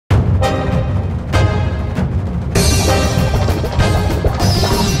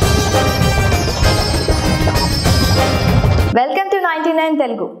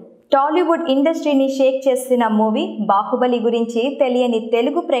టాలీవుడ్ ఇండస్ట్రీని షేక్ చేసిన మూవీ బాహుబలి గురించి తెలియని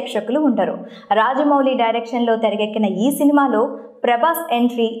తెలుగు ప్రేక్షకులు ఉండరు. రాజమౌళి డైరెక్షన్లో తెరకెక్కిన ఈ సినిమాలో ప్రభాస్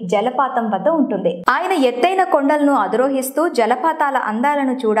ఎంట్రీ జలపాతం వద్ద ఉంటుంది. ఆయన ఎత్తైన కొండలను అధిరోహిస్తూ జలపాతాల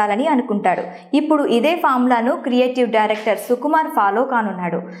అందాలను చూడాలని అనుకుంటాడు. ఇప్పుడు ఇదే ఫార్ములాను creative director Sukumar follow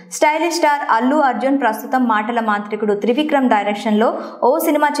కానున్నాడు. Stylish star Allu Arjun ప్రస్తుతం మాటల మాంత్రికుడు త్రివిక్రమ్ డైరెక్షన్లో ఓ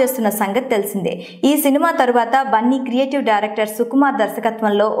సినిమా చేస్తున్న సంగతి తెలిసిందే. ఈ సినిమా తరువాత బన్నీ క్రియేటివ్ డైరెక్టర్ సుకుమార్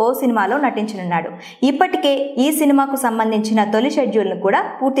దర్శకత్వంలో ఓ సినిమాలో నటించనున్నాడు. ఇప్పటికే ఈ సినిమాకు సంబంధించిన తొలి షెడ్యూల్ను కూడా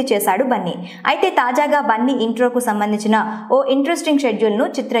పూర్తి చేశాడు బన్నీ. అయితే తాజాగా బన్నీ ఇంట్రోకు సంబంధించిన ఓ ఇంట్రెస్టింగ్ షెడ్యూల్ ను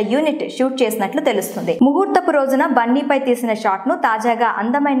చిత్ర యూనిట్ షూట్ చేసినట్లు తెలుస్తుంది. ముహూర్తపు రోజున బన్నీపై తీసిన షాట్ ను తాజాగా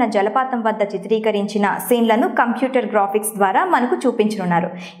అందమైన జలపాతం వద్ద చిత్రీకరించిన సీన్లను కంప్యూటర్ గ్రాఫిక్స్ ద్వారా మనకు చూపించనున్నారు.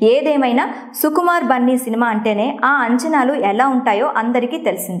 ఏదేమైనా సుకుమార్ బన్నీ సినిమా అంటేనే ఆ అంచనాలు ఎలా ఉంటాయో అందరికీ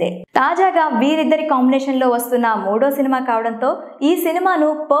తెలిసిందే. తాజాగా వీరిద్దరి కాంబినేషన్ లో వస్తున్న మూడో సినిమా కావడంతో ఈ సినిమాను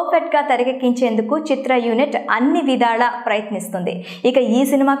పర్ఫెక్ట్ గా తెరకెక్కించేందుకు చిత్ర యూనిట్ అన్ని విధాలా ప్రయత్నిస్తుంది. ఇక ఈ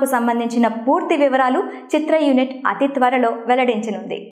సినిమాకు సంబంధించిన పూర్తి వివరాలు చిత్ర యూనిట్ అతి త్వరలో వెల్లడించనుంది.